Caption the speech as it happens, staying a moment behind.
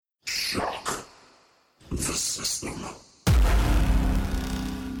the system.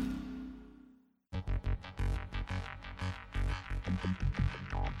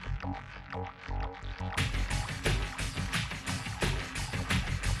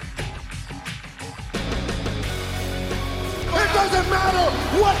 It doesn't matter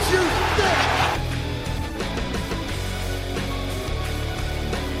what you think!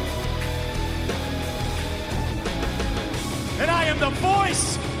 And I am the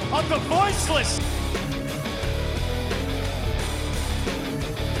voice of the voiceless.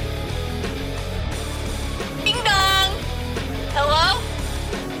 Ding dong! Hello?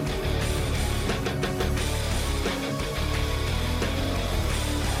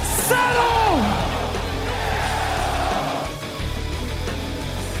 Settle!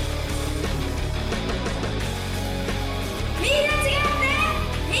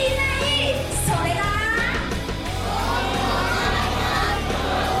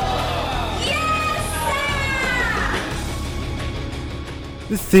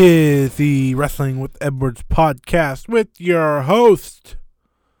 This is the Wrestling with Edwards podcast with your host,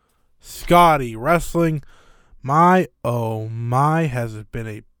 Scotty Wrestling. My, oh my, has it been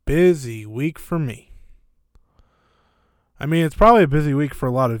a busy week for me. I mean, it's probably a busy week for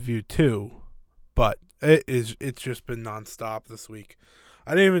a lot of you too, but it's just been nonstop this week.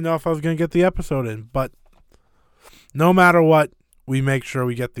 I didn't even know if I was going to get the episode in, but no matter what, we make sure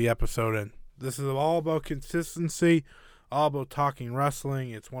we get the episode in. This is all about consistency. All about talking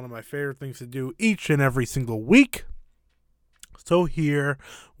wrestling. It's one of my favorite things to do each and every single week. So here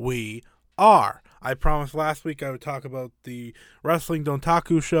we are. I promised last week I would talk about the Wrestling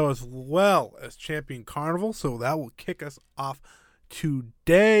Dontaku show as well as Champion Carnival. So that will kick us off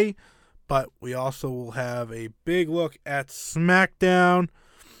today. But we also will have a big look at SmackDown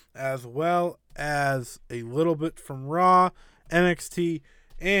as well as a little bit from Raw, NXT,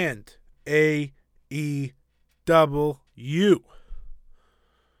 and AEW.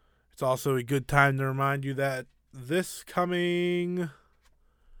 It's also a good time to remind you that this coming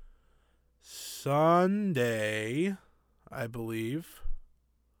Sunday, I believe,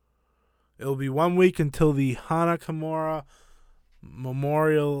 it'll be 1 week until the Hana Kimura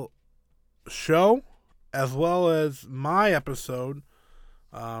Memorial Show, as well as my episode,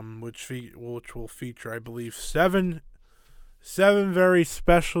 which will feature, I believe, seven very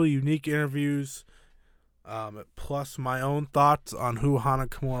special, unique interviews. Plus my own thoughts on who Hana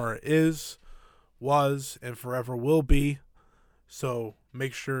Kimura is, was, and forever will be. So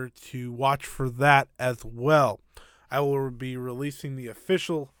make sure to watch for that as well. I will be releasing the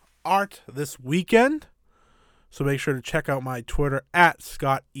official art this weekend. So make sure to check out my Twitter at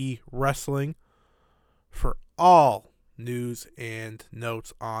Scott E. Wrestling for all news and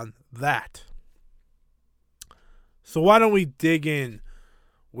notes on that. So why don't we dig in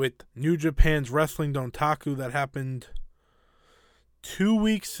with New Japan's Wrestling Dontaku that happened 2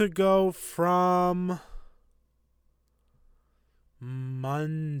 weeks ago from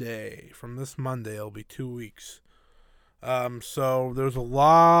Monday. From this Monday, it'll be 2 weeks. So there's a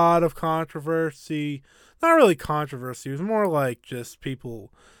lot of controversy. Not really controversy. It was more like just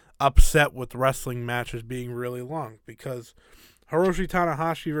people upset with wrestling matches being really long. Because Hiroshi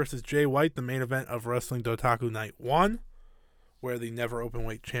Tanahashi versus Jay White, the main event of Wrestling Dontaku Night 1, where the Never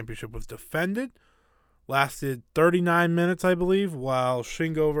Openweight Championship was defended, lasted 39 minutes, I believe, while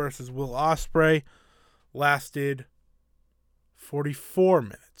Shingo versus Will Ospreay lasted 44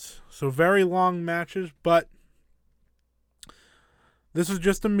 minutes. So very long matches, but this is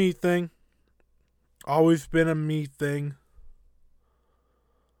just a me thing. Always been a me thing.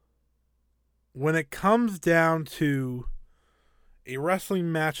 When it comes down to a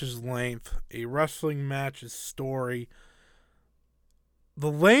wrestling match's length, a wrestling match's story, the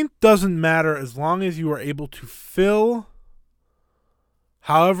length doesn't matter as long as you are able to fill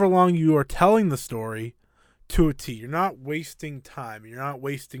however long you are telling the story to a T. You're not wasting time. You're not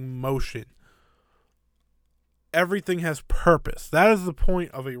wasting motion. Everything has purpose. That is the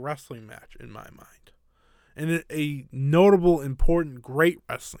point of a wrestling match in my mind. And a notable, important, great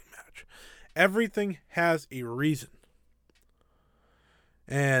wrestling match. Everything has a reason.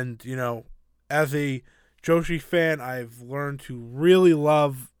 And, you know, as a Joshi fan, I've learned to really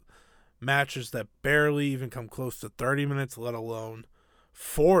love matches that barely even come close to 30 minutes, let alone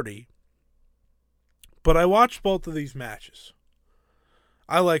 40. But I watched both of these matches.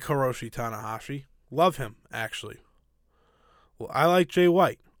 I like Hiroshi Tanahashi. Love him, actually. Well, I like Jay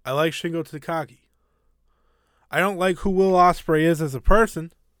White. I like Shingo Takagi. I don't like who Will Ospreay is as a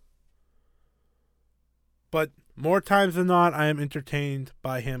person. But more times than not, I am entertained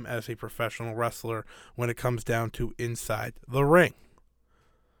by him as a professional wrestler when it comes down to inside the ring.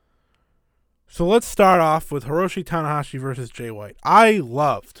 So So let's start off with Hiroshi Tanahashi versus Jay White. I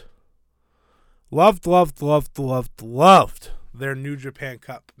loved their New Japan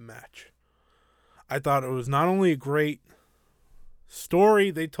Cup match. I thought it was not only a great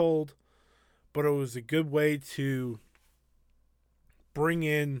story they told, but it was a good way to bring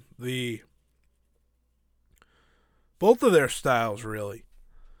in both of their styles, really.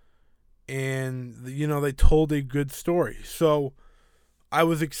 And, they told a good story. So I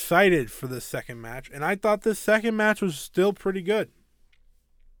was excited for this second match, and I thought this second match was still pretty good.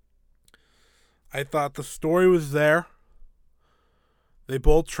 I thought the story was there. They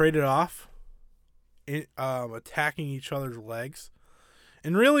both traded off, attacking each other's legs.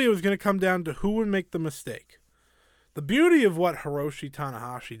 And really, it was going to come down to who would make the mistake. The beauty of what Hiroshi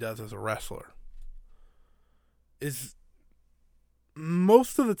Tanahashi does as a wrestler is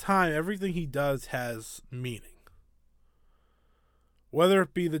most of the time, everything he does has meaning. Whether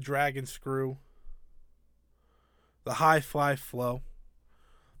it be the dragon screw, the high fly flow,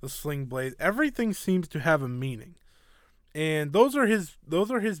 the sling blade, everything seems to have a meaning. And those are his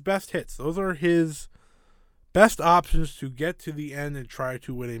best hits. Those are his best options to get to the end and try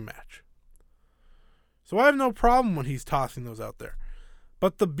to win a match. So I have no problem when he's tossing those out there.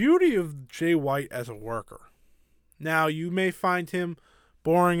 But the beauty of Jay White as a worker. Now, you may find him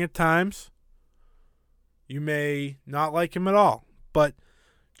boring at times. You may not like him at all. But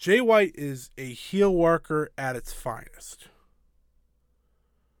Jay White is a heel worker at its finest.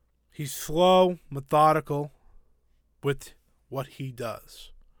 He's slow, methodical with what he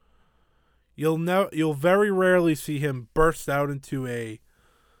does. You'll very rarely see him burst out into a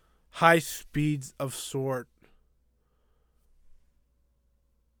high speeds of sort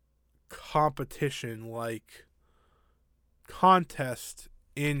competition like contest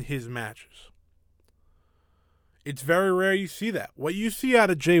in his matches. It's very rare you see that. What you see out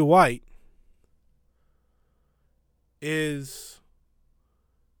of Jay White is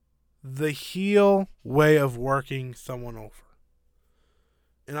the heel way of working someone over.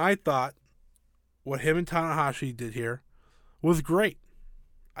 And I thought what him and Tanahashi did here was great.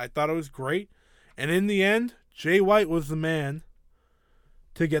 I thought it was great. And in the end, Jay White was the man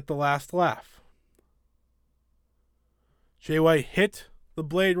to get the last laugh. Jay White hit the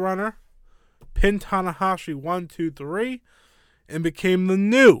Blade Runner, pinned Tanahashi 1, 2, 3, and became the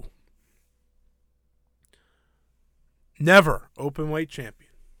new never openweight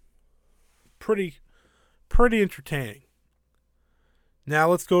champion. Pretty entertaining. Now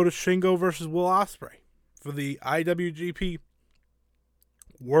let's go to Shingo versus Will Ospreay for the IWGP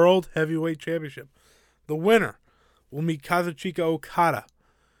World Heavyweight Championship. The winner will meet Kazuchika Okada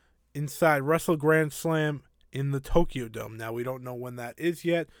inside Wrestle Grand Slam in the Tokyo Dome. Now we don't know when that is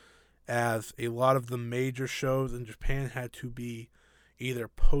yet, as a lot of the major shows in Japan had to be either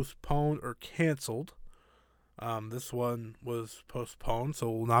postponed or canceled. This one was postponed, so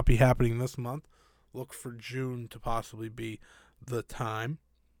it will not be happening this month. Look for June to possibly be the time.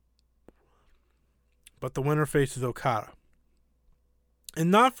 But the winner faces Okada.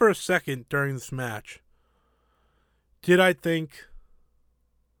 And not for a second during this match did I think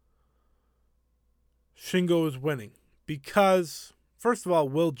Shingo was winning. Because, first of all,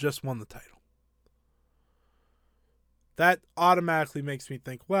 Will just won the title. That automatically makes me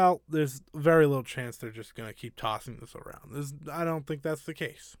think, well, there's very little chance they're just going to keep tossing this around. I don't think that's the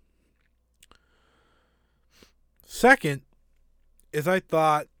case. Second is I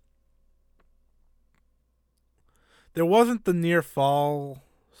thought there wasn't the near fall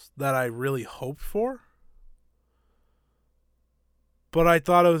that I really hoped for. But I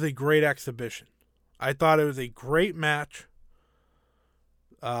thought it was a great exhibition. I thought it was a great match.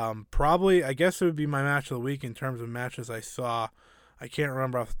 Probably, I guess it would be my match of the week in terms of matches I saw. I can't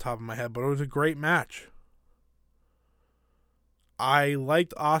remember off the top of my head, but it was a great match. I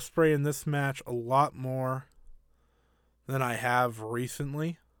liked Ospreay in this match a lot more than I have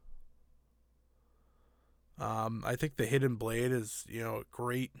recently. I think the Hidden Blade is, a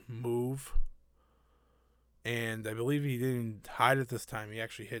great move. And I believe he didn't hide it this time. He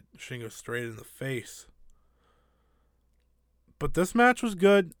actually hit Shingo straight in the face. But this match was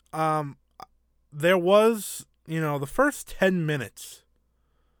good. There was, the first 10 minutes.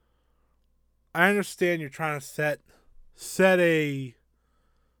 I understand you're trying to set a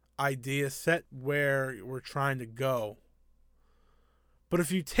idea, set where we're trying to go. But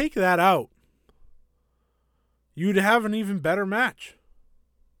if you take that out, you'd have an even better match.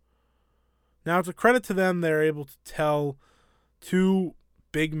 Now, it's a credit to them they're able to tell two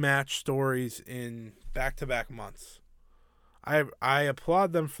big match stories in back-to-back months. I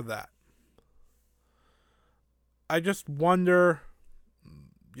applaud them for that. I just wonder,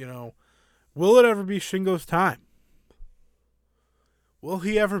 Will it ever be Shingo's time? Will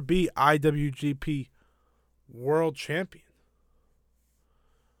he ever be IWGP World Champion?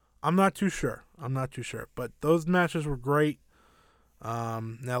 I'm not too sure. But those matches were great.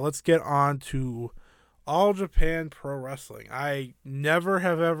 Now let's get on to All Japan Pro Wrestling. I never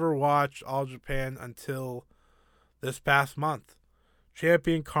have ever watched All Japan until this past month.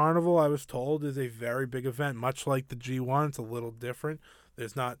 Champion Carnival, I was told, is a very big event. Much like the G1, it's a little different.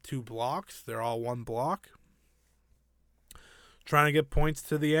 There's not 2 blocks. They're all 1 block. Trying to get points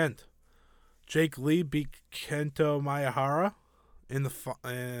to the end. Jake Lee beat Kento Maehara in the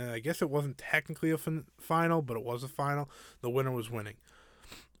I guess it wasn't technically a final, but it was a final. The winner was winning.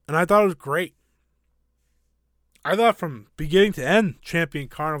 And I thought it was great. I thought from beginning to end, Champion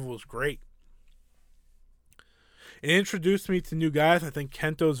Carnival was great. It introduced me to new guys. I think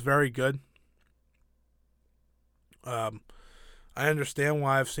Kento's very good. I understand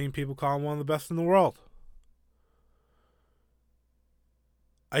why I've seen people call him one of the best in the world.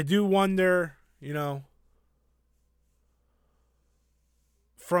 I do wonder,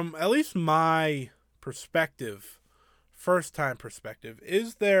 from at least my perspective, first-time perspective,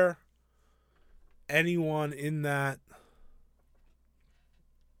 is there anyone in that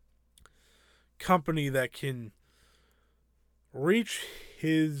company that can reach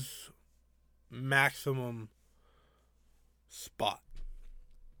his maximum spot?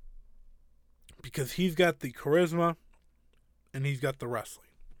 Because he's got the charisma and he's got the wrestling.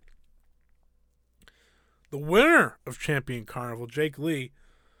 The winner of Champion Carnival, Jake Lee,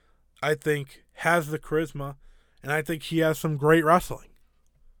 I think has the charisma, and I think he has some great wrestling.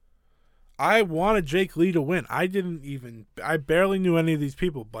 I wanted Jake Lee to win. I barely knew any of these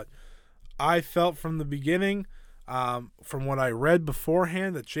people, but I felt from the beginning, from what I read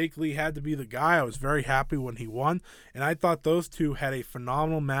beforehand, that Jake Lee had to be the guy. I was very happy when he won, and I thought those two had a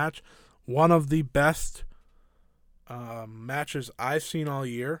phenomenal match. One of the best matches I've seen all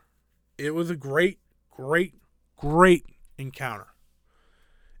year. It was a great encounter.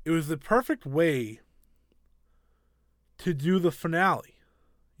 It was the perfect way to do the finale.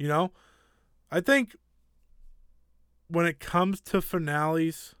 I think when it comes to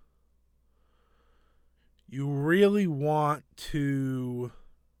finales, you really want to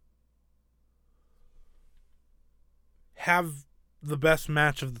have the best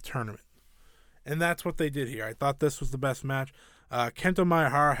match of the tournament. And that's what they did here. I thought this was the best match. Kento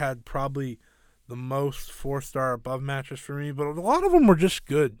Maehara had probably the most 4-star above matches for me, but a lot of them were just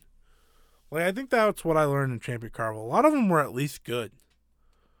good. I think that's what I learned in Champion Carnival. A lot of them were at least good.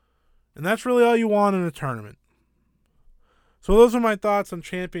 And that's really all you want in a tournament. So those are my thoughts on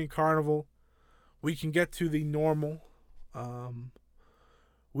Champion Carnival. We can get to the normal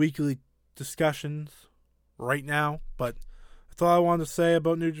weekly discussions right now, but that's all I wanted to say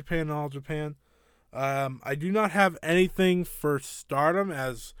about New Japan and All Japan. I do not have anything for Stardom,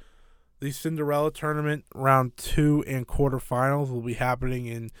 as the Cinderella tournament round 2 and quarterfinals will be happening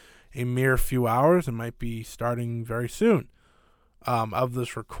in a mere few hours. It might be starting very soon of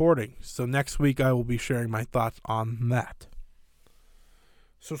this recording. So next week I will be sharing my thoughts on that.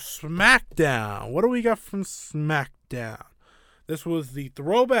 So SmackDown. What do we got from SmackDown? This was the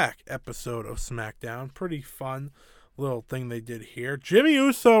throwback episode of SmackDown. Pretty fun little thing they did here. Jimmy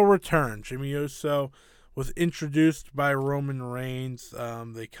Uso returned. Jimmy Uso was introduced by Roman Reigns.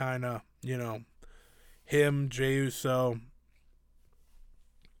 They kind of, him, Jey Uso,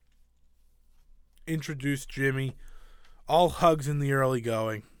 introduced Jimmy. All hugs in the early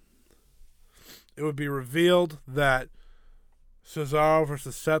going. It would be revealed that Cesaro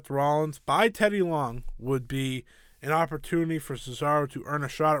versus Seth Rollins by Teddy Long would be an opportunity for Cesaro to earn a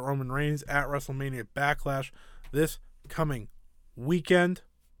shot at Roman Reigns at WrestleMania Backlash this coming weekend.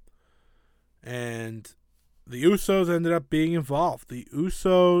 And the Usos ended up being involved. The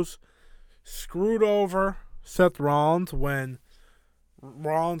Usos screwed over Seth Rollins when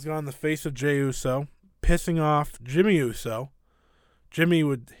Rollins got on the face of Jey Uso, pissing off Jimmy Uso. Jimmy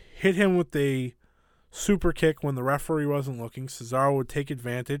would hit him with a super kick when the referee wasn't looking. Cesaro would take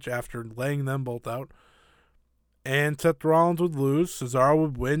advantage after laying them both out. And Seth Rollins would lose. Cesaro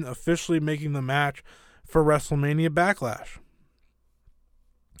would win, officially making the match for WrestleMania Backlash.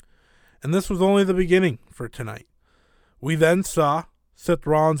 And this was only the beginning for tonight. We then saw Seth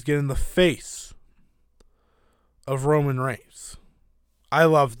Rollins get in the face of Roman Reigns. I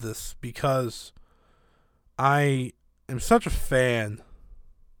love this because I am such a fan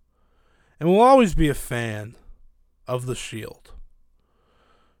and will always be a fan of The Shield.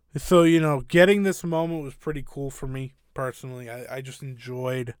 So, getting this moment was pretty cool for me personally. I just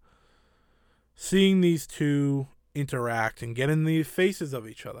enjoyed seeing these two interact and get in the faces of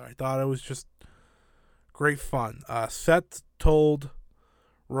each other. I thought it was just great fun. Seth told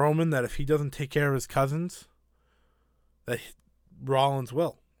Roman that if he doesn't take care of his cousins, that Rollins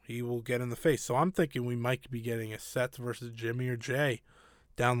will. He will get in the face. So I'm thinking we might be getting a Seth versus Jimmy or Jay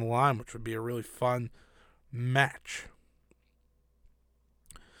down the line, which would be a really fun match.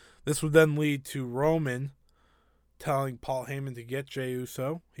 This would then lead to Roman telling Paul Heyman to get Jey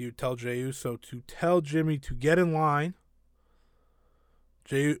Uso. He would tell Jey Uso to tell Jimmy to get in line.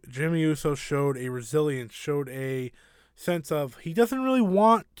 Jimmy Uso showed a resilience, showed a sense of he doesn't really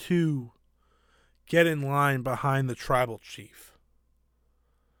want to get in line behind the tribal chief.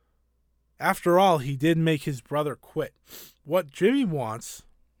 After all, he did make his brother quit. What Jimmy wants,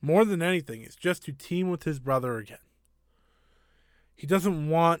 more than anything, is just to team with his brother again. He doesn't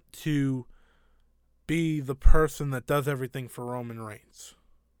want to be the person that does everything for Roman Reigns.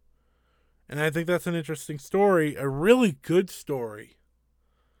 And I think that's an interesting story, a really good story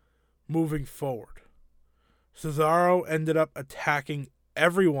moving forward. Cesaro ended up attacking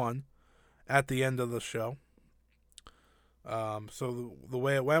everyone at the end of the show. So the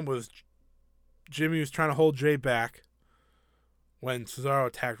way it went was Jimmy was trying to hold Jay back when Cesaro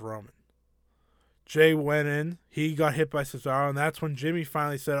attacked Roman. Jay went in, he got hit by Cesaro, and that's when Jimmy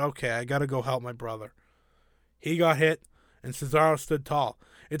finally said, okay, I got to go help my brother. He got hit, and Cesaro stood tall.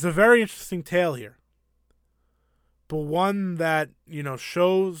 It's a very interesting tale here, but one that,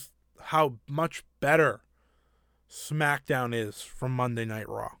 shows how much better SmackDown is from Monday Night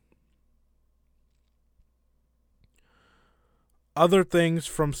Raw. Other things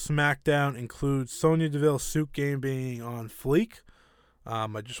from SmackDown include Sonya Deville's suit game being on fleek. I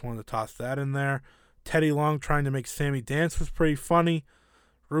just wanted to toss that in there. Teddy Long trying to make Sammy dance was pretty funny.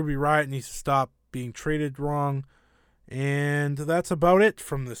 Ruby Riott needs to stop being treated wrong. And that's about it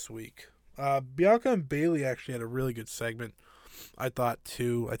from this week. Bianca and Bayley actually had a really good segment, I thought,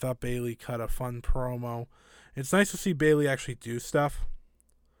 too. I thought Bayley cut a fun promo. It's nice to see Bayley actually do stuff.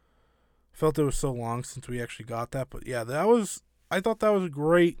 I felt it was so long since we actually got that. But yeah, I thought that was a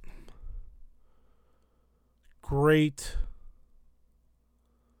great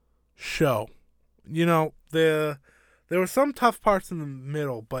show. There were some tough parts in the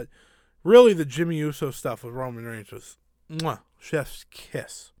middle, but really the Jimmy Uso stuff with Roman Reigns was chef's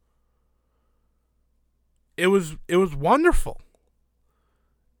kiss. It was wonderful.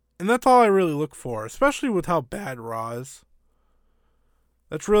 And that's all I really look for, especially with how bad Raw is.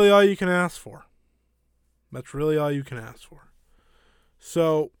 That's really all you can ask for.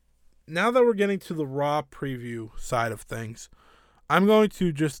 So, now that we're getting to the Raw preview side of things, I'm going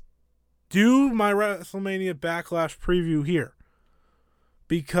to just do my WrestleMania Backlash preview here.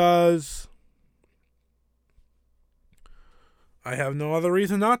 Because I have no other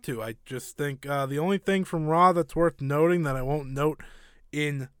reason not to. I just think the only thing from Raw that's worth noting that I won't note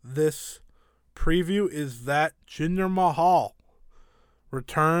in this preview is that Jinder Mahal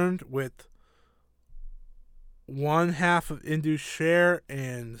returned with one half of Indus Sher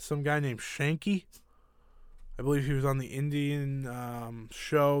and some guy named Shanky. I believe he was on the Indian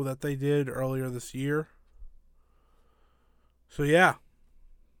show that they did earlier this year. So yeah,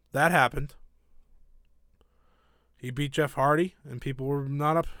 that happened. He beat Jeff Hardy, and people were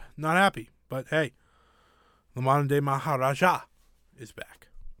not happy. But hey, the modern day Maharaja is back.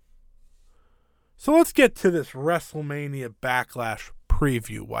 So let's get to this WrestleMania Backlash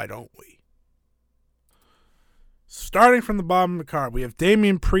preview, why don't we? Starting from the bottom of the card, we have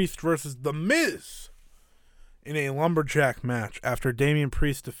Damian Priest versus The Miz in a lumberjack match after Damian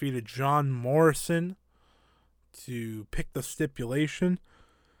Priest defeated John Morrison to pick the stipulation.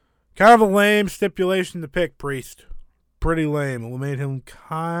 Kind of a lame stipulation to pick, Priest. Pretty lame. It made him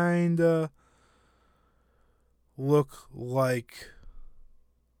kind of look like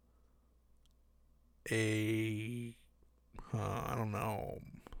a, I don't know,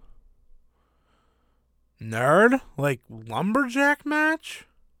 nerd? Like, lumberjack match?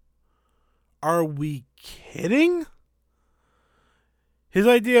 Are we kidding? His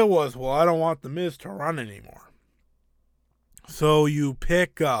idea was, well, I don't want The Miz to run anymore. So you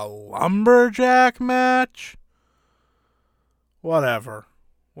pick a lumberjack match? Whatever.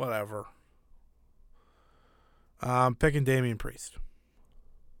 I'm picking Damian Priest.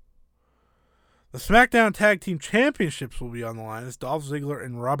 The SmackDown Tag Team Championships will be on the line as Dolph Ziggler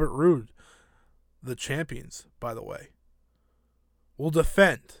and Robert Roode, the champions, by the way, will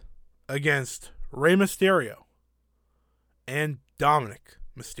defend against Rey Mysterio and Dominic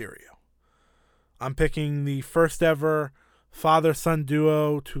Mysterio. I'm picking the first ever father-son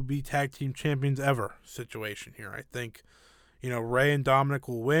duo to be tag team champions ever situation here. I think, Rey and Dominic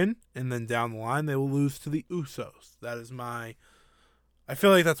will win, and then down the line they will lose to the Usos. That is I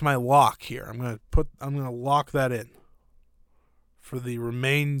feel like that's my lock here. I'm gonna lock that in for the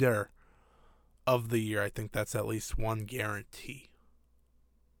remainder of the year. I think that's at least one guarantee.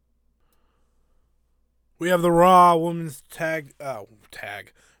 We have the Raw Women's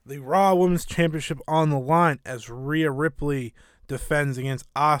the Raw Women's Championship on the line as Rhea Ripley defends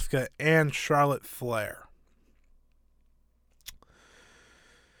against Asuka and Charlotte Flair.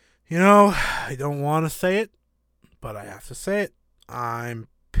 I don't want to say it, but I have to say it. I'm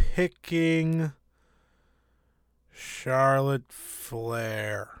picking Charlotte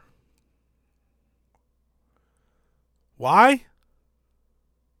Flair. Why?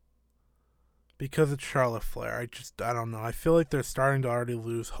 Because it's Charlotte Flair. I don't know. I feel like they're starting to already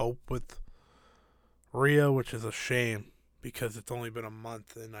lose hope with Rhea, which is a shame because it's only been a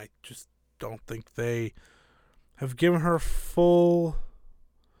month, and I just don't think they have given her full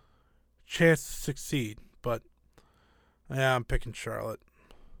chance to succeed. But yeah, I'm picking Charlotte.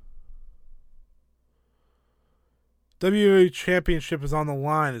 WWE Championship is on the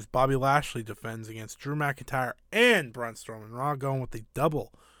line as Bobby Lashley defends against Drew McIntyre and Braun Strowman. Raw going with the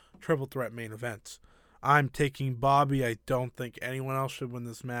double triple threat main events. I'm taking Bobby. I don't think anyone else should win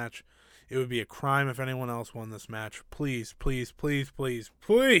this match. It would be a crime if anyone else won this match. Please, please, please, please,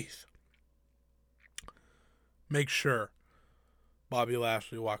 please make sure Bobby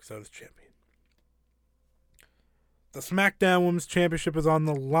Lashley walks out as champion. The SmackDown Women's Championship is on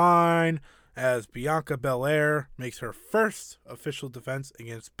the line as Bianca Belair makes her first official defense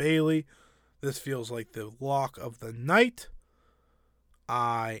against Bayley. This feels like the lock of the night.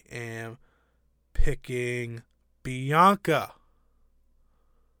 I am picking Bianca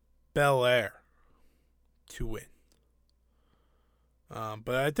Belair to win.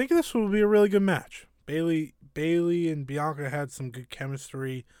 But I think this will be a really good match. Bayley and Bianca had some good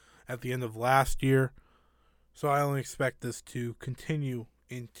chemistry at the end of last year, so I only expect this to continue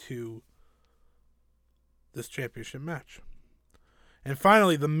into this championship match. And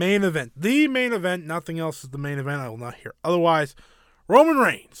finally, the main event. The main event, nothing else is the main event. I will not hear otherwise. Roman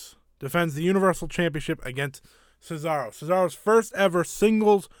Reigns defends the Universal Championship against Cesaro. Cesaro's first ever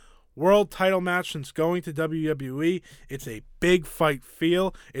singles world title match since going to WWE. It's a big fight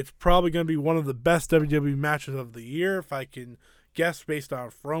feel. It's probably going to be one of the best WWE matches of the year, if I can guess, based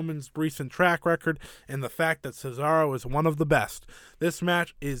on Roman's recent track record and the fact that Cesaro is one of the best. This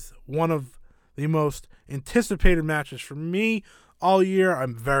match is one of the most anticipated matches for me all year.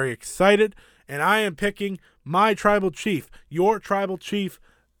 I'm very excited, and I am picking my tribal chief, your tribal chief,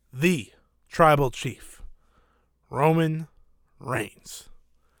 the tribal chief, Roman Reigns,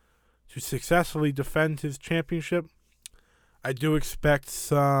 to successfully defend his championship. I do expect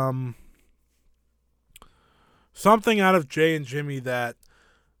something out of Jay and Jimmy that,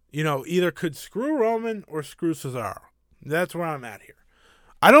 either could screw Roman or screw Cesaro. That's where I'm at here.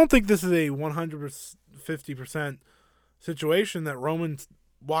 I don't think this is a 150% situation that Roman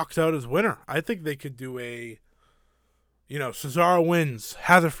walks out as winner. I think they could do Cesaro wins,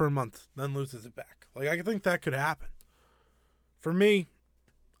 has it for a month, then loses it back. I think that could happen. For me,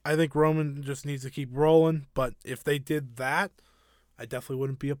 I think Roman just needs to keep rolling, but if they did that, I definitely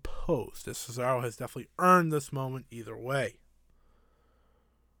wouldn't be opposed, as Cesaro has definitely earned this moment either way.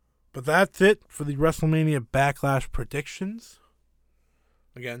 But that's it for the WrestleMania Backlash predictions.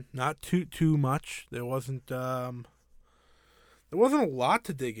 Again, not too much. There wasn't a lot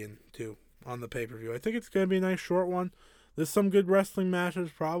to dig into on the pay-per-view. I think it's going to be a nice short one. There's some good wrestling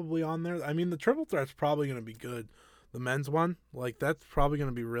matches probably on there. I mean, the triple threat's probably going to be good. The men's one, that's probably going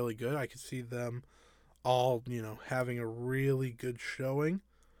to be really good. I could see them all, having a really good showing.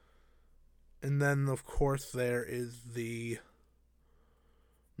 And then, of course, there is the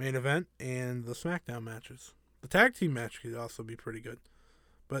main event and the SmackDown matches. The tag team match could also be pretty good.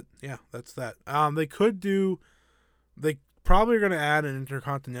 But, yeah, that's that. They probably are going to add an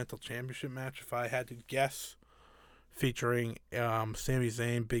Intercontinental Championship match, if I had to guess, featuring Sami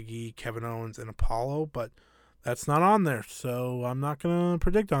Zayn, Big E, Kevin Owens, and Apollo, but that's not on there, so I'm not going to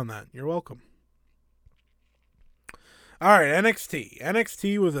predict on that. You're welcome. All right, NXT.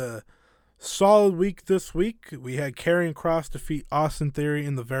 NXT was a solid week this week. We had Karrion Kross defeat Austin Theory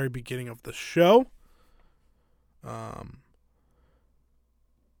in the very beginning of the show. And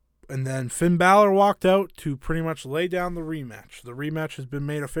then Finn Balor walked out to pretty much lay down the rematch. The rematch has been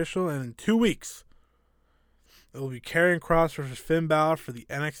made official, and in 2 weeks, it will be Karrion Kross versus Finn Balor for the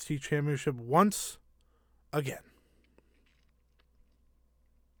NXT Championship once again.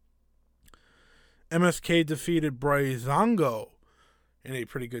 MSK defeated Breezango in a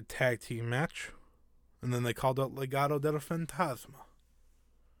pretty good tag team match. And then they called out Legado del Fantasma.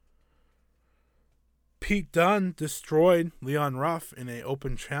 Pete Dunne destroyed Leon Ruff in an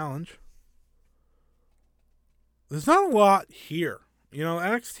open challenge. There's not a lot here. You know,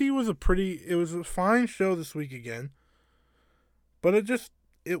 NXT was it was a fine show this week again. But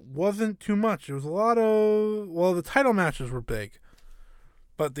it wasn't too much. It was a lot of, well, the title matches were big.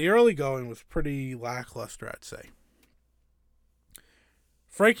 But the early going was pretty lackluster, I'd say.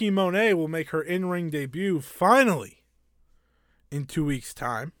 Frankie Monet will make her in-ring debut finally in 2 weeks'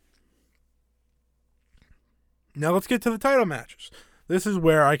 time. Now let's get to the title matches. This is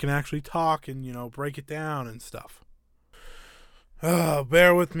where I can actually talk and, you know, break it down and stuff.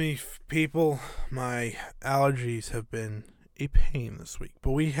 Bear with me, people. My allergies have been a pain this week.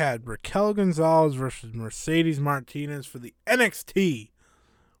 But we had Raquel Gonzalez versus Mercedes Martinez for the NXT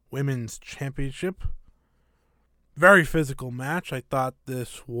Women's Championship. Very physical match. I thought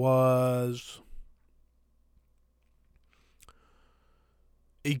this was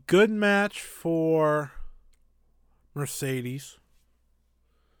a good match for Mercedes.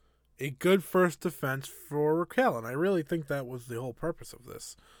 A good first defense for Raquel. And I really think that was the whole purpose of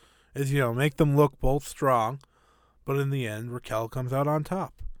this. Is, you know, make them look both strong. But in the end, Raquel comes out on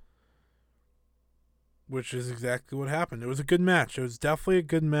top. Which is exactly what happened. It was a good match. It was definitely a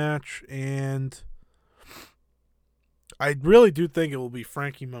good match. And I really do think it will be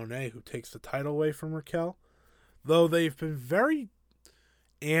Frankie Monet who takes the title away from Raquel. Though they've been very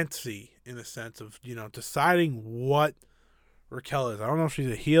antsy in the sense of, you know, deciding what Raquel is. I don't know if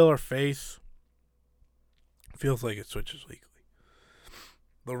she's a heel or face. Feels like it switches weekly.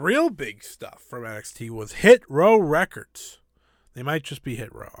 The real big stuff from NXT was Hit Row Records. They might just be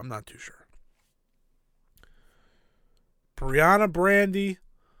Hit Row. I'm not too sure. Brianna Brandy,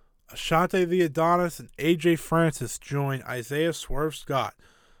 Ashante the Adonis, and AJ Francis join Isaiah Swerve Scott.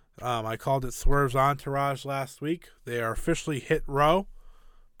 I called it Swerve's Entourage last week. They are officially Hit Row.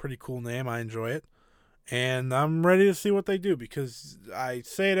 Pretty cool name. I enjoy it. And I'm ready to see what they do because I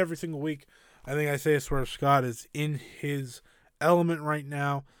say it every single week. I think Isaiah Swerve Scott is in his element right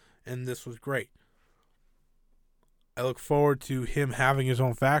now, and this was great. I look forward to him having his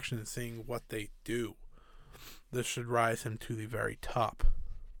own faction and seeing what they do. This should rise him to the very top.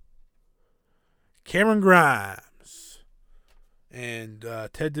 Cameron Grimes and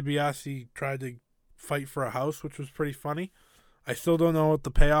Ted DiBiase tried to fight for a house, which was pretty funny. I still don't know what the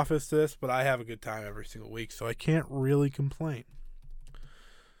payoff is to this, but I have a good time every single week, so I can't really complain.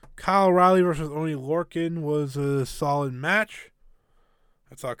 Kyle O'Reilly versus Oney Lorcan was a solid match.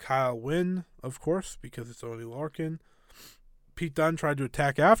 I saw Kyle win, of course, because it's Oney Lorcan. Pete Dunne tried to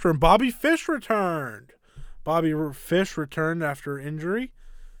attack after, and Bobby Fish returned. Bobby Fish returned after injury,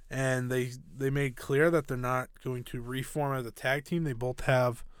 and they made clear that they're not going to reform as a tag team. They both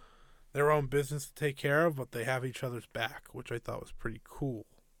have their own business to take care of, but they have each other's back, which I thought was pretty cool.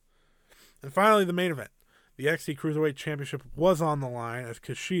 And finally, the main event. The NXT Cruiserweight Championship was on the line as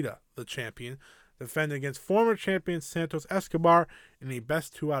Kushida, the champion, defended against former champion Santos Escobar in a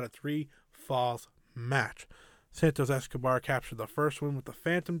best 2 out of 3 falls match. Santos Escobar captured the first win with the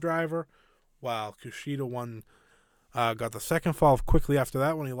Phantom Driver, while Kushida got the second fall quickly after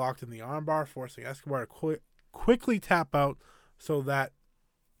that when he locked in the armbar, forcing Escobar to quickly tap out so that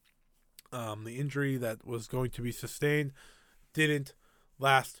the injury that was going to be sustained didn't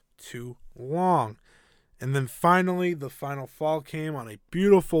last too long. And then finally, the final fall came on a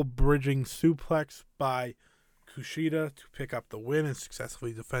beautiful bridging suplex by Kushida to pick up the win and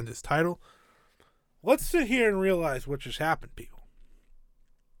successfully defend his title. Let's sit here and realize what just happened, people.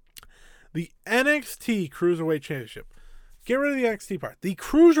 The NXT Cruiserweight Championship. Get rid of the NXT part. The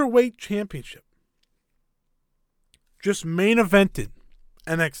Cruiserweight Championship just main evented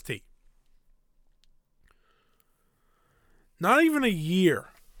NXT. Not even a year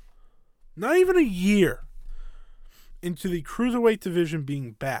into the Cruiserweight division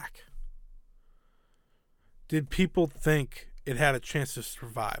being back did people think it had a chance to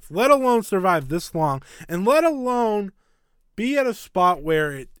survive. Let alone survive this long, and let alone be at a spot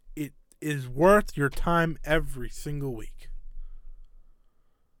where it is worth your time every single week.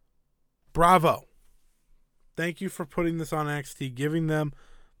 Bravo. Thank you for putting this on NXT, giving them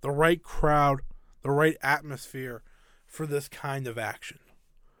the right crowd, the right atmosphere for this kind of action.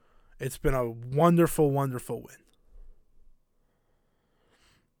 It's been a wonderful, wonderful win.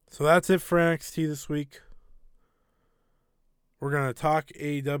 So that's it for NXT this week. We're going to talk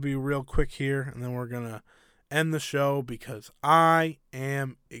AEW real quick here, and then we're going to end the show because I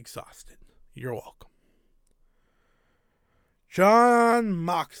am exhausted. You're welcome. Jon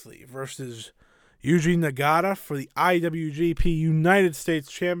Moxley versus Yuji Nagata for the IWGP United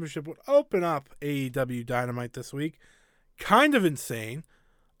States Championship would open up AEW Dynamite this week. Kind of insane.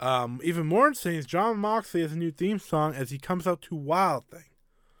 Even more insane is Jon Moxley has a new theme song as he comes out to Wild Thing.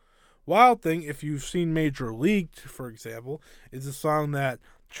 Wild Thing, if you've seen Major League, for example, is a song that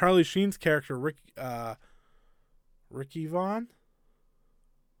Charlie Sheen's character, Ricky Vaughn?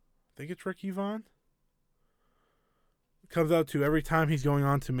 I think it's Ricky Vaughn. Comes out to every time he's going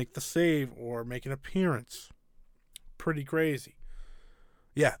on to make the save or make an appearance. Pretty crazy.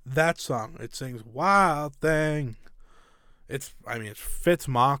 Yeah, that song. It sings Wild Thing. It fits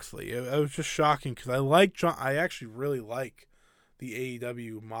Moxley. It was just shocking because I actually really like the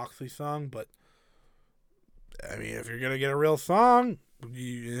AEW Moxley song, but I mean, if you're going to get a real song,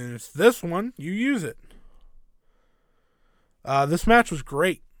 it's this one, you use it. This match was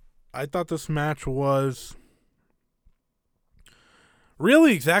great. I thought this match was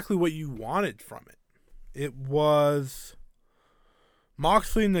really exactly what you wanted from it. It was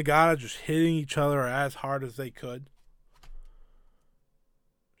Moxley and Nagata just hitting each other as hard as they could,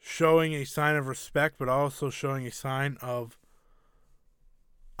 showing a sign of respect, but also showing a sign of,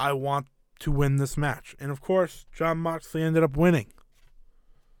 I want to win this match. And of course, Jon Moxley ended up winning.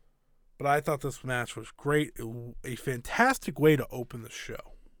 But I thought this match was great. A fantastic way to open the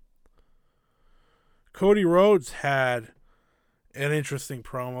show. Cody Rhodes had an interesting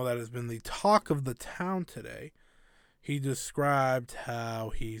promo that has been the talk of the town today. He described how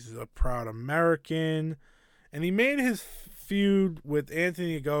he's a proud American, and he made his feud with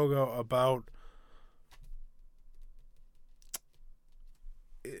Anthony Ogogo about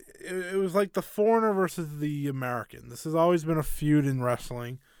it was like the foreigner versus the American. This has always been a feud in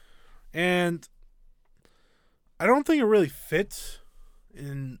wrestling, and I don't think it really fits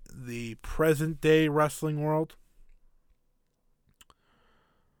in the present day wrestling world.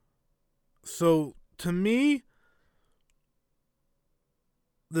 So to me,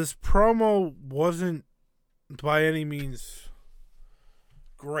 this promo wasn't by any means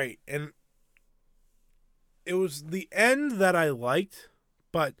great, and it was the end that I liked,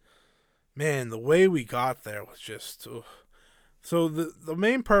 but man, the way we got there was just ugh. So the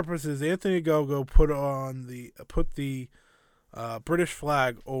main purpose is Anthony Ogogo put the British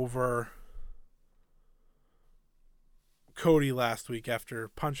flag over Cody last week after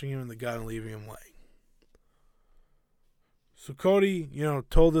punching him in the gut and leaving him laying. So Cody,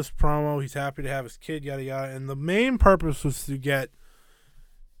 told this promo he's happy to have his kid, yada yada, and the main purpose was to get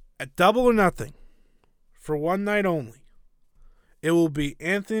at Double or Nothing for one night only. It will be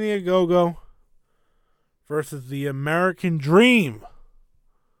Anthony Ogogo versus the American Dream,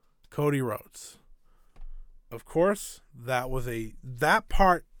 Cody Rhodes. Of course, that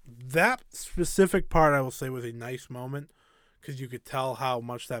specific part, I will say, was a nice moment because you could tell how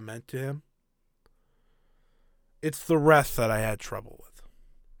much that meant to him. It's the rest that I had trouble with.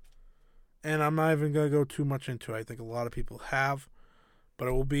 And I'm not even going to go too much into it. I think a lot of people have. But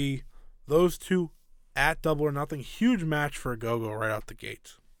it will be those two at Double or Nothing. Huge match for Ogogo right out the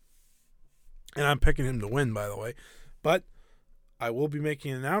gates. And I'm picking him to win, by the way. But I will be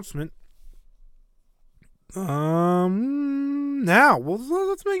making an announcement. Now. Well,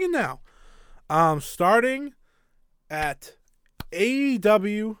 let's make it now. Starting at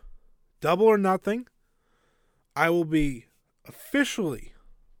AEW Double or Nothing, I will be officially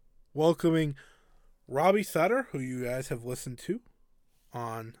welcoming Robbie Sutter, who you guys have listened to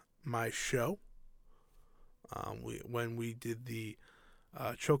on my show. When we did the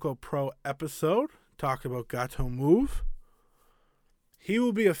Choco Pro episode, talk about Gato Move. He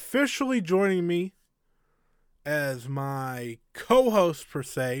will be officially joining me as my co-host, per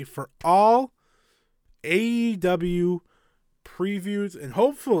se, for all AEW previews and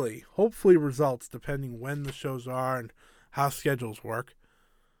hopefully results, depending when the shows are and how schedules work.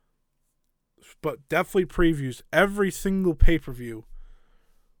 But definitely previews every single pay-per-view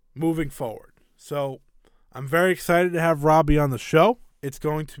moving forward. So I'm very excited to have Robbie on the show. It's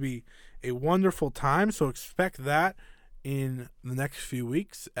going to be a wonderful time, so expect that in the next few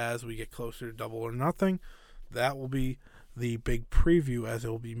weeks as we get closer to Double or Nothing. That will be the big preview, as it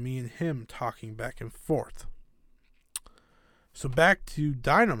will be me and him talking back and forth. So back to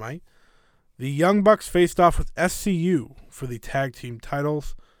Dynamite. The Young Bucks faced off with SCU for the tag team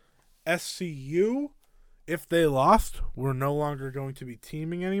titles. SCU, if they lost, were no longer going to be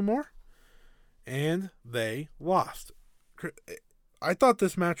teaming anymore. And they lost. I thought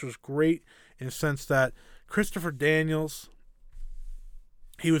this match was great in the sense that Christopher Daniels,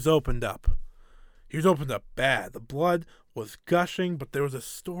 he was opened up. He was opened up bad. The blood was gushing, but there was a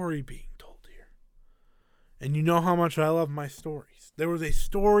story being told here. And you know how much I love my stories. There was a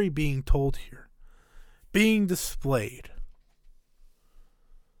story being told here. being displayed.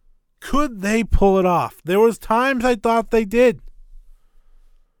 Could they pull it off? There was times I thought they did.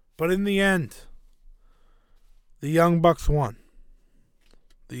 But in the end, the Young Bucks won.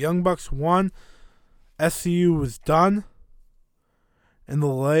 The Young Bucks won. SCU was done. And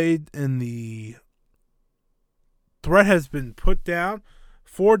the threat has been put down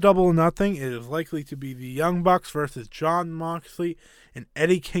for Double or Nothing. It is likely to be the Young Bucks versus Jon Moxley and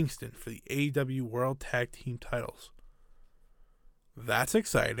Eddie Kingston for the AEW World Tag Team titles. That's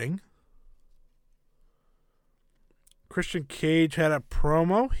exciting. Christian Cage had a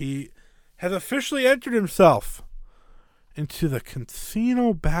promo. He has officially entered himself into the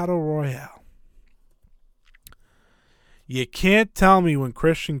Casino Battle Royale. You can't tell me when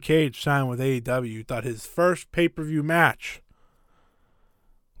Christian Cage signed with AEW, you thought his first pay-per-view match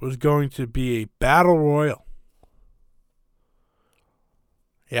was going to be a Battle Royal.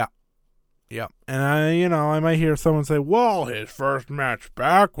 Yeah. And I might hear someone say, well, his first match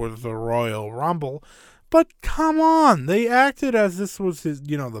back was the Royal Rumble. But come on, they acted as this was his,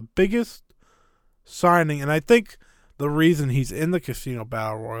 the biggest signing. And I think the reason he's in the Casino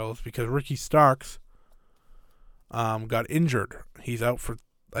Battle Royal is because Ricky Starks got injured. He's out for,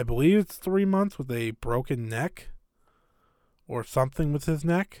 I believe it's 3 months with a broken neck or something with his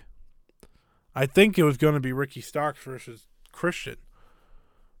neck. I think it was going to be Ricky Starks versus Christian.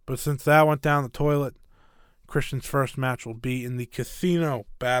 But since that went down the toilet, Christian's first match will be in the Casino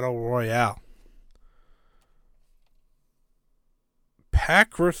Battle Royale.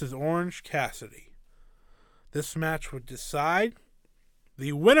 Pac versus Orange Cassidy. This match would decide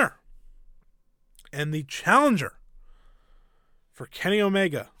the winner and the challenger for Kenny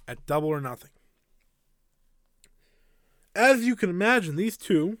Omega at Double or Nothing. As you can imagine, these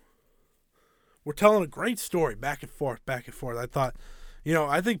two were telling a great story back and forth. I thought,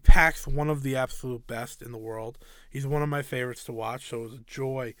 I think Pac's one of the absolute best in the world. He's one of my favorites to watch, so it was a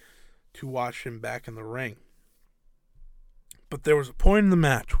joy to watch him back in the ring. But there was a point in the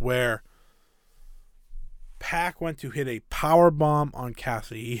match where Pac went to hit a power bomb on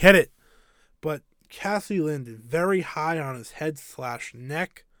Cassidy. He hit it, but Cassidy landed very high on his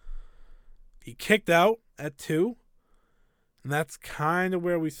head/neck. He kicked out at 2, and that's kind of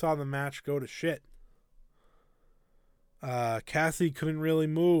where we saw the match go to shit. Cassidy couldn't really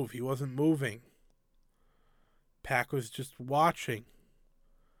move. He wasn't moving. Pac was just watching.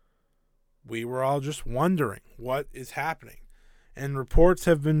 We were all just wondering what is happening. And reports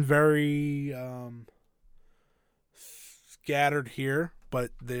have been very scattered here,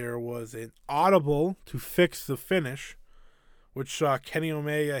 but there was an audible to fix the finish, which saw Kenny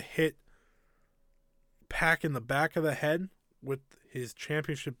Omega hit Pac in the back of the head with his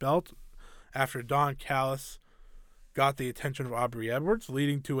championship belt after Don Callis got the attention of Aubrey Edwards,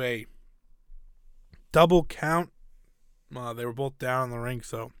 leading to a double count. They were both down in the ring,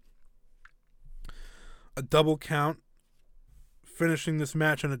 so a double count, finishing this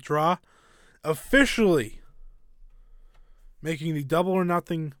match in a draw, officially making the Double or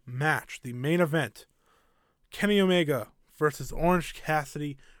Nothing match the main event. Kenny Omega versus Orange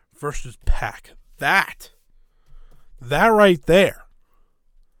Cassidy versus Pac. That right there,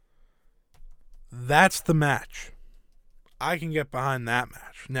 that's the match. I can get behind that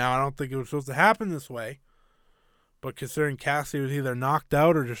match. Now, I don't think it was supposed to happen this way, but considering Cassidy was either knocked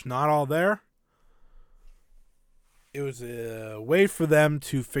out or just not all there, it was a way for them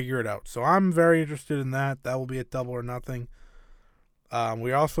to figure it out. So I'm very interested in that. That will be at Double or Nothing.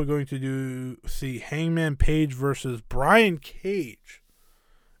 We're also going to see Hangman Page versus Brian Cage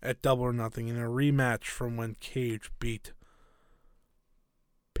at Double or Nothing in a rematch from when Cage beat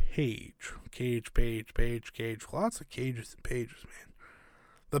Page. Cage. Lots of Cages and Pages, man.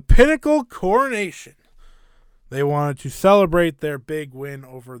 The Pinnacle Coronation. They wanted to celebrate their big win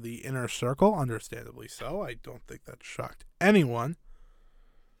over the Inner Circle, understandably so. I don't think that shocked anyone.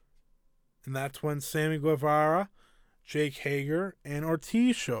 And that's when Sammy Guevara, Jake Hager, and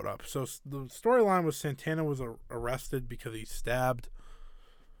Ortiz showed up. So the storyline was Santana was arrested because he stabbed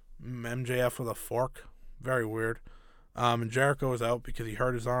MJF with a fork. Very weird. And Jericho was out because he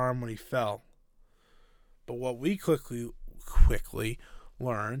hurt his arm when he fell. But what we quickly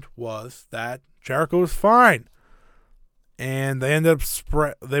learned was that Jericho was fine. And they ended up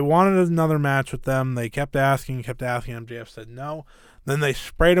they wanted another match with them. They kept asking. MJF said no. Then they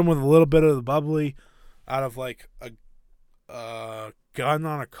sprayed him with a little bit of the bubbly out of like a gun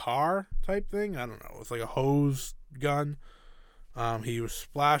on a car type thing. I don't know. It was like a hose gun. He was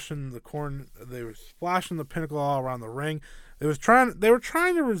splashing the corn. They were splashing the Pinnacle all around the ring. They were trying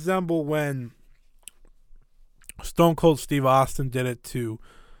to resemble when Stone Cold Steve Austin did it to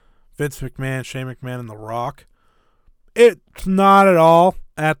Vince McMahon, Shane McMahon, and The Rock. It's not at all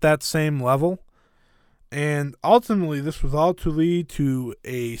at that same level. And ultimately, this was all to lead to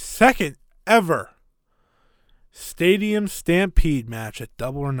a second ever Stadium Stampede match at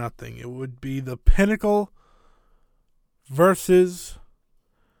Double or Nothing. It would be the Pinnacle versus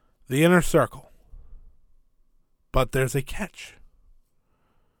the Inner Circle. But there's a catch.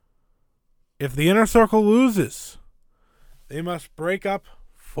 If the Inner Circle loses, they must break up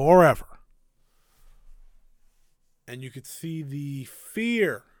forever. And you could see the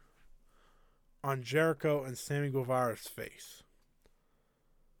fear on Jericho and Sammy Guevara's face.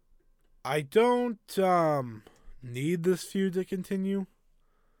 I don't need this feud to continue.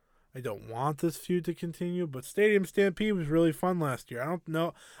 I don't want this feud to continue, but Stadium Stampede was really fun last year. I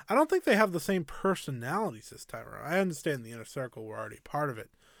don't think they have the same personalities this time around. I understand the Inner Circle were already part of it,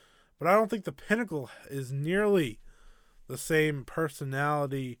 but I don't think the Pinnacle is nearly the same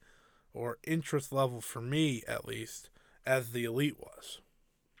personality or interest level, for me at least, as the Elite was.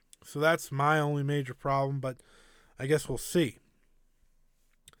 So that's my only major problem, but I guess we'll see.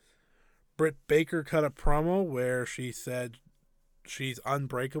 Britt Baker cut a promo where she said she's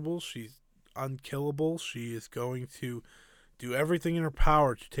unbreakable, she's unkillable, she is going to do everything in her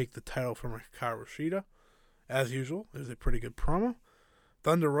power to take the title from Hikaru Shida. As usual, it was a pretty good promo.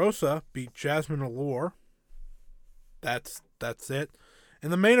 Thunder Rosa beat Jasmine Allure. That's it. In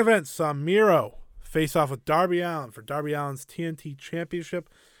the main event, saw Miro face off with Darby Allin for Darby Allin's TNT Championship.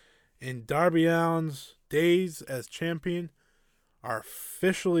 And Darby Allin's days as champion are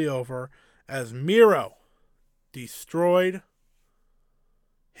officially over as Miro destroyed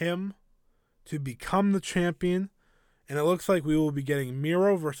him to become the champion. And it looks like we will be getting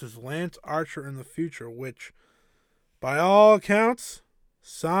Miro versus Lance Archer in the future, which, by all accounts,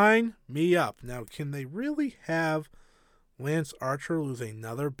 sign me up. Now, can they really have Lance Archer lose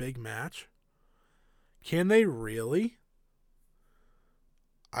another big match? Can they really?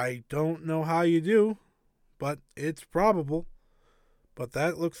 I don't know how you do, but it's probable. But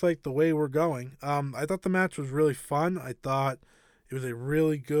that looks like the way we're going. I thought the match was really fun. I thought it was a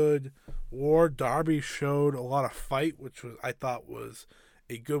really good war. Darby showed a lot of fight, which I thought was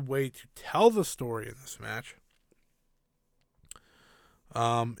a good way to tell the story in this match.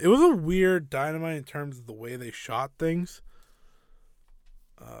 It was a weird Dynamite in terms of the way they shot things.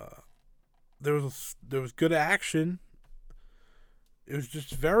 There was good action. It was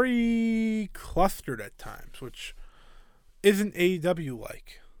just very clustered at times, which isn't AEW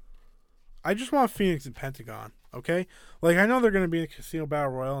like. I just want Phoenix and Pentagon, okay? Like, I know they're going to be in a Casino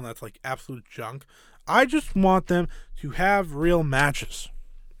Battle Royale, and that's like absolute junk. I just want them to have real matches.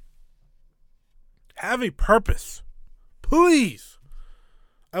 Have a purpose. Please.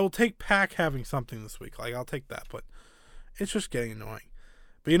 I will take Pac having something this week. Like, I'll take that, but it's just getting annoying.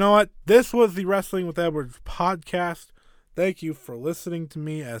 But you know what? This was the Wrestling with Edwards podcast. Thank you for listening to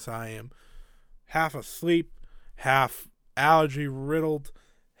me as I am half asleep, half allergy riddled,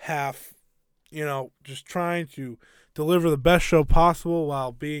 half, just trying to deliver the best show possible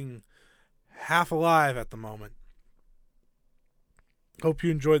while being half alive at the moment. Hope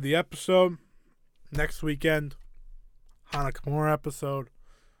you enjoyed the episode. Next weekend, Hana Kimura episode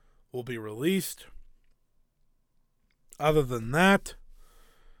will be released. Other than that,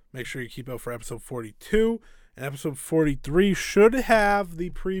 make sure you keep out for episode 42. And episode 43 should have the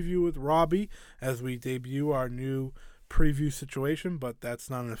preview with Robbie as we debut our new preview situation, but that's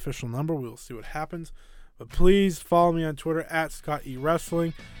not an official number. We'll see what happens. But please follow me on Twitter at Scott E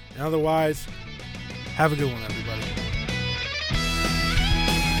Wrestling. And otherwise, have a good one, everybody.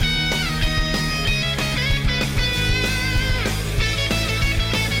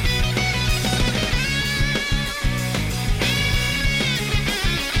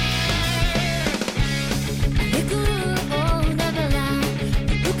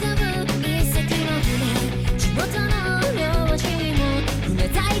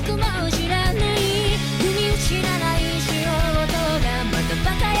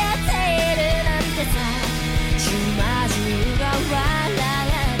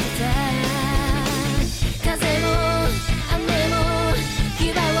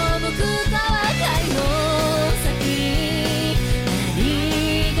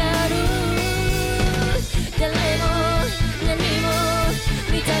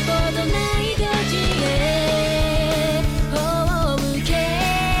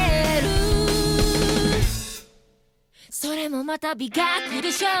また美学で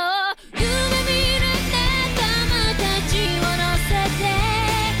しょう